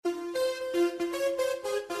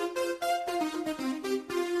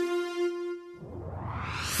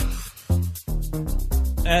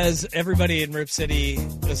As everybody in Rip City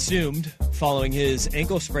assumed following his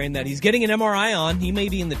ankle sprain that he's getting an MRI on, he may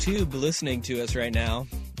be in the tube listening to us right now.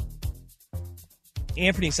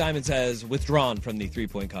 Anthony Simons has withdrawn from the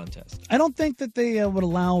three-point contest. I don't think that they would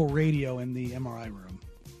allow radio in the MRI room.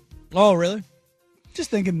 Oh, really? Just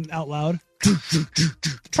thinking out loud.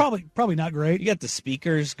 Probably not great. You got the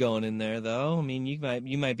speakers going in there, though. I mean,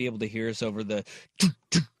 you might be able to hear us over the...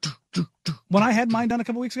 When I had mine done a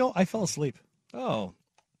couple weeks ago, I fell asleep. Oh,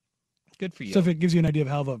 good for you. So if it gives you an idea of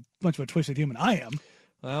how much of a twisted human I am.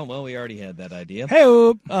 Well, we already had that idea.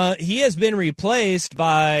 Hey, he has been replaced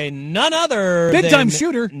by none other big than time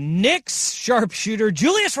shooter, Knicks sharpshooter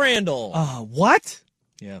Julius Randle. What?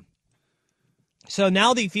 Yeah. So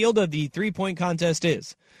now the field of the three-point contest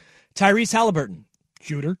is Tyrese Halliburton,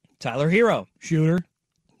 shooter. Tyler Hero, shooter.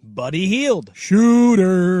 Buddy Hield,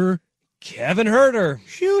 shooter. Kevin Huerter,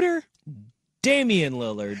 shooter. Damian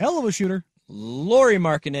Lillard, hell of a shooter. Lauri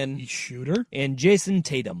Markkanen, shooter. And Jason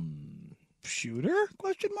Tatum. Shooter?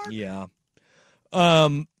 Question mark? Yeah.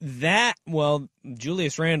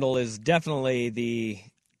 Julius Randle is definitely the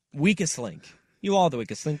weakest link. You are the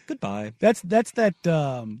weakest link. Goodbye. That's that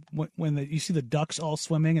when you see the ducks all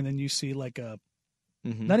swimming and then you see like a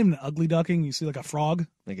not even an ugly ducking, you see like a frog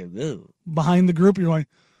behind the group. You're going,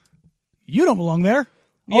 you don't belong there.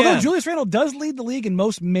 Yeah. Although Julius Randle does lead the league in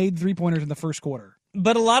most made three-pointers in the first quarter.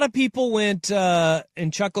 But a lot of people went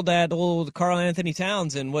and chuckled at old Karl Anthony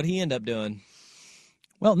Towns and what he ended up doing.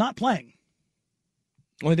 Well, not playing.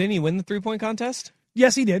 Well, didn't he win the three-point contest?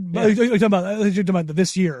 Yes, he did. Yeah. You're talking about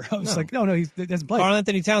this year. I was like, no, he doesn't play. Karl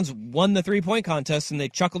Anthony Towns won the three-point contest, and they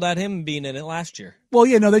chuckled at him being in it last year. Well,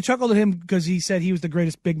 yeah, no, they chuckled at him because he said he was the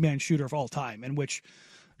greatest big man shooter of all time, in which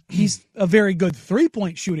he's a very good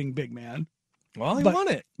three-point shooting big man. Well, he won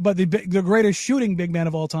it. But the greatest shooting big man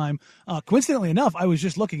of all time, coincidentally enough, I was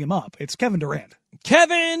just looking him up. It's Kevin Durant.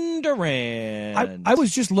 Kevin Durant. I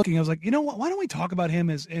was just looking. I was like, you know what? Why don't we talk about him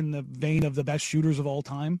as in the vein of the best shooters of all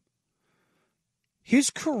time? His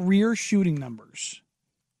career shooting numbers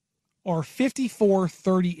are 54,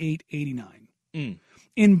 38, 89.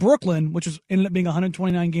 In Brooklyn, which ended up being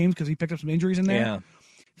 129 games because he picked up some injuries in there,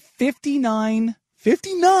 59,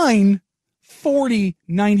 40,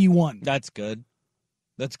 91. That's good.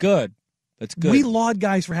 That's good. We laud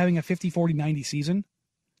guys for having a 50, 40, 90 season.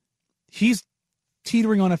 He's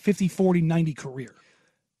teetering on a 50, 40, 90 career.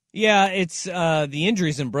 Yeah, it's the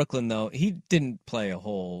injuries in Brooklyn, though. He didn't play a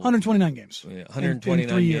whole... 129 games. Yeah, 129 in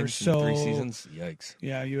 3 years, games in 3 seasons. Yikes.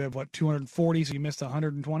 Yeah, you have, 240, so you missed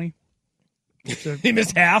 120? He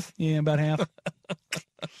missed half? Yeah, about half.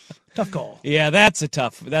 Tough call. Yeah, that's a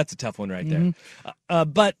tough one right there.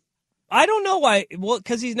 But I don't know why. Well,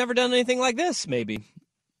 because he's never done anything like this, maybe.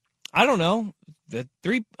 I don't know.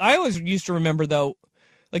 I always used to remember, though,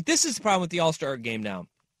 like this is the problem with the All-Star game now,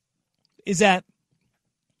 is that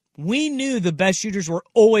we knew the best shooters were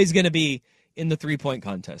always going to be in the three-point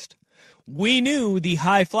contest. We knew the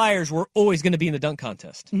high flyers were always going to be in the dunk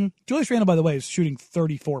contest. Julius Randle, by the way, is shooting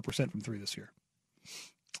 34% from three this year.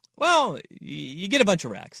 Well, you get a bunch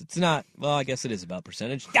of racks. It's not, well, I guess it is about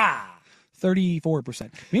percentage.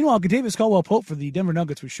 34%. Meanwhile, Kentavious Caldwell-Pope for the Denver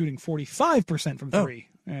Nuggets was shooting 45% from three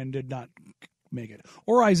and did not make it.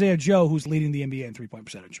 Or Isaiah Joe, who's leading the NBA in three-point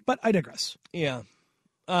percentage. But I digress. Yeah.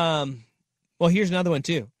 Well, here's another one,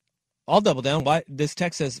 too. I'll double down. This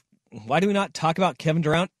text says, why do we not talk about Kevin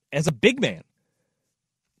Durant as a big man?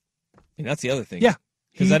 I mean, that's the other thing. Yeah.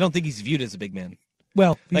 Because I don't think he's viewed as a big man.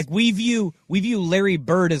 Well, like we view Larry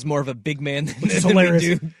Bird as more of a big man than we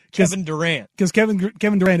do Kevin Durant. Because Kevin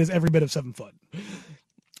Durant is every bit of 7 foot.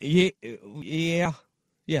 Yeah.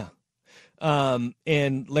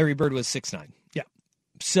 And Larry Bird was 6'9". Yeah.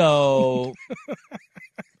 So,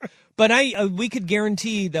 but we could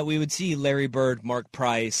guarantee that we would see Larry Bird, Mark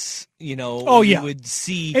Price. We would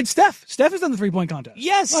see. And Steph. Steph has done the three-point contest.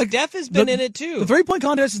 Yes, Steph has been in it too. The three-point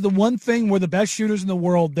contest is the one thing where the best shooters in the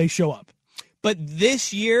world, they show up. But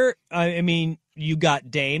this year, I mean, you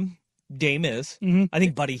got Dame. Dame is. I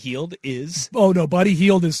think Buddy Hield is. Oh, no, Buddy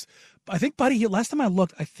Hield is. I think Buddy Hield, last time I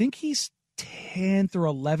looked, I think he's 10th or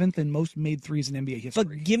 11th in most made threes in NBA history.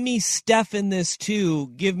 But give me Steph in this, too.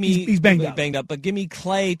 Give me. He's banged up. But give me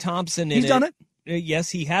Klay Thompson in it. He's done it. Yes,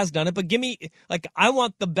 he has done it. But give me, I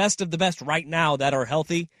want the best of the best right now that are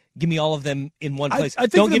healthy. Give me all of them in one place. I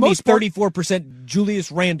think don't give me 34%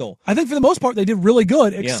 Julius Randle. I think for the most part they did really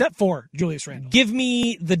good, except for Julius Randle. Give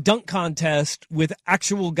me the dunk contest with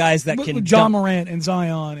actual guys that can with John dunk. Morant and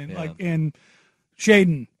Zion and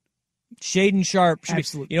Shaden Sharp.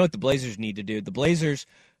 Absolutely. You know what the Blazers need to do? The Blazers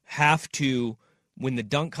have to, when the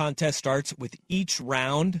dunk contest starts, with each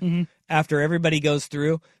round, after everybody goes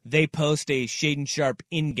through, they post a Shaden Sharp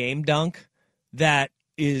in-game dunk that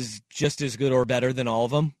is just as good or better than all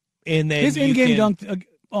of them. And then his in-game dunk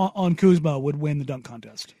on Kuzma would win the dunk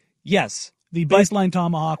contest. Yes. The baseline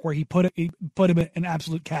tomahawk where he put him in an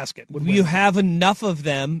absolute casket. You have enough of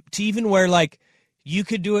them to even where, like, you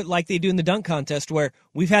could do it like they do in the dunk contest, where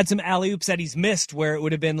we've had some alley-oops that he's missed where it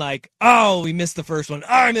would have been like, oh, we missed the first one. Oh,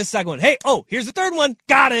 I missed the second one. Hey, here's the third one.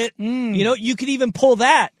 Got it. You know, you could even pull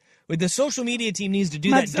that. The social media team needs to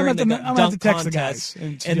do that during the dunk contest.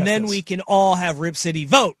 And then we can all have Rip City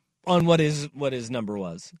vote on what his number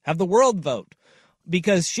was. Have the world vote.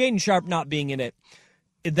 Because Shaden Sharp not being in it,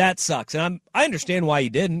 that sucks. And I understand why he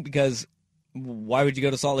didn't, because why would you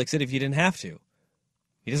go to Salt Lake City if you didn't have to?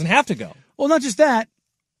 He doesn't have to go. Well, not just that.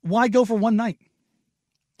 Why go for one night?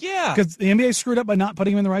 Yeah. Because the NBA screwed up by not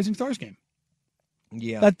putting him in the Rising Stars game.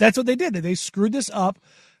 Yeah. That's what they did. They screwed this up.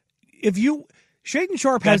 Shaden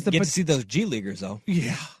Sharp has get to see those G Leaguers, though.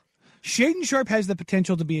 Yeah. Shaden Sharp has the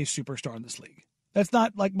potential to be a superstar in this league. That's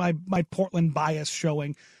not like my Portland bias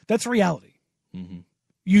showing. That's reality. Mm-hmm.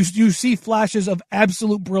 You see flashes of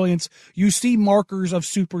absolute brilliance. You see markers of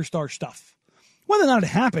superstar stuff. Whether or not it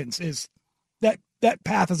happens is that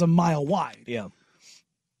path is a mile wide. Yeah.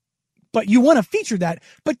 But you want to feature that,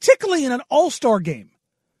 particularly in an all-star game.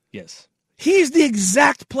 Yes. He's the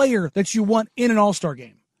exact player that you want in an all-star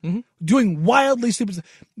game. Mm-hmm. Doing wildly stupid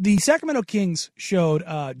stuff. The Sacramento Kings showed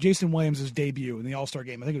Jason Williams' debut in the all-star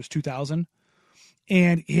game. I think it was 2000.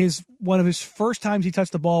 And one of his first times he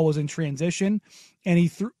touched the ball was in transition, and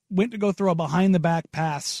he went to go throw a behind-the-back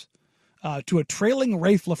pass to a trailing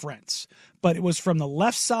Rafe LaFrentz. But it was from the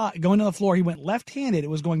left side, going to the floor. He went left-handed. It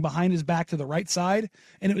was going behind his back to the right side,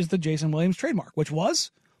 and it was the Jason Williams trademark, which was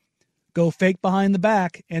go fake behind the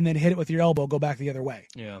back and then hit it with your elbow, go back the other way.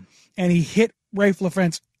 Yeah. And he hit Rafe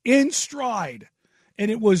LaFrentz in stride, and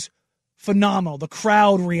it was phenomenal. The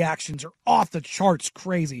crowd reactions are off the charts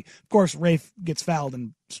crazy. Of course, Rafe gets fouled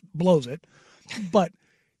and blows it, but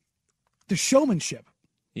the showmanship.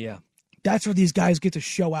 Yeah. That's where these guys get to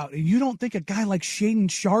show out. And you don't think a guy like Shaden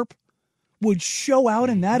Sharp would show out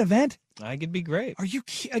in that event? I think it'd be great. Are you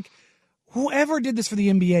like, whoever did this for the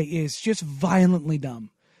NBA is just violently dumb.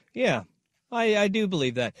 Yeah, I do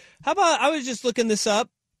believe that. How about, I was just looking this up.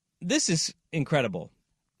 This is incredible.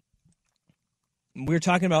 We were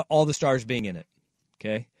talking about all the stars being in it,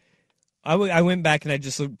 okay? I went back and I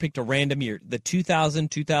just picked a random year, the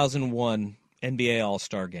 2000-2001 NBA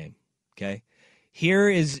All-Star Game, okay? Here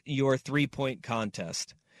is your three-point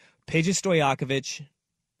contest. Peja Stojakovic,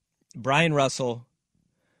 Brian Russell,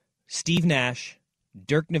 Steve Nash,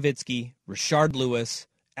 Dirk Nowitzki, Rashard Lewis,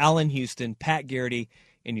 Allen Houston, Pat Garrity,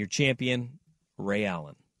 and your champion, Ray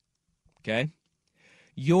Allen. Okay?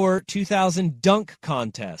 Your 2000 dunk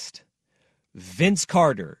contest, Vince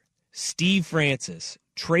Carter, Steve Francis,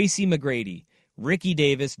 Tracy McGrady, Ricky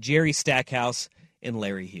Davis, Jerry Stackhouse, and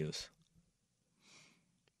Larry Hughes.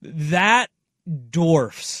 That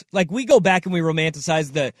dwarfs. Like, we go back and we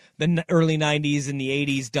romanticize the early 90s and the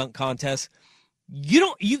 80s dunk contests.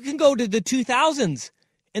 You can go to the 2000s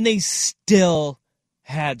and they still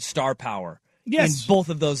had star power. Yes. In both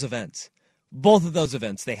of those events. Both of those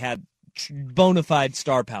events, they had bona fide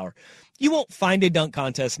star power. You won't find a dunk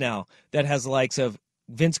contest now that has the likes of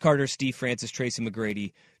Vince Carter, Steve Francis, Tracy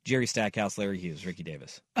McGrady, Jerry Stackhouse, Larry Hughes, Ricky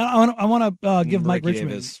Davis. I want to give Mike Ricky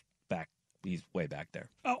Richmond. Davis back. He's way back there.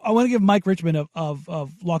 I want to give Mike Richmond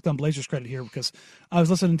of Locked On Blazers credit here, because I was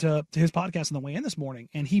listening to his podcast on the way in this morning,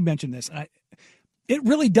 and he mentioned this. And it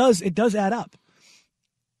really does add up.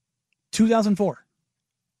 2004.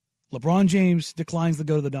 LeBron James declines to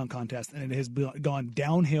go to the dunk contest, and it has gone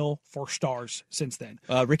downhill for stars since then.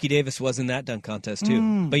 Ricky Davis was in that dunk contest,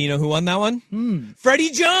 too. But you know who won that one?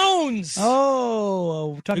 Freddie Jones!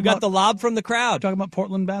 Oh, who got the lob from the crowd. Talking about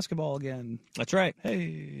Portland basketball again. That's right.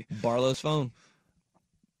 Hey. Barlow's phone.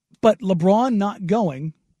 But LeBron not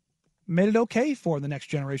going made it okay for the next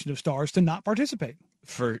generation of stars to not participate.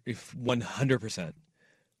 For 100%.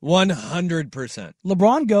 100%.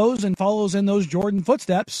 LeBron goes and follows in those Jordan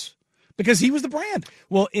footsteps because he was the brand.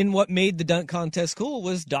 Well, in what made the dunk contest cool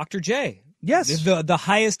was Dr. J. Yes. The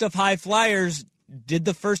highest of high flyers did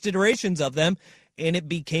the first iterations of them, and it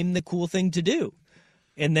became the cool thing to do.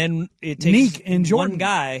 And then it takes Meek and Jordan. one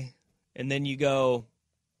guy, and then you go,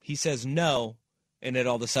 he says no, and it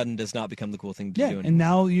all of a sudden does not become the cool thing to do anymore. And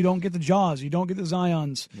now you don't get the Jaws, you don't get the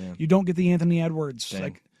Zions, you don't get the Anthony Edwards.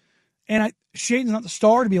 Dang. Shaden's not the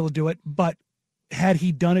star to be able to do it, but had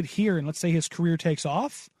he done it here, and let's say his career takes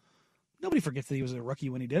off, nobody forgets that he was a rookie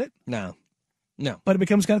when he did it. No. But it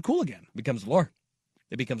becomes kind of cool again. It becomes lore.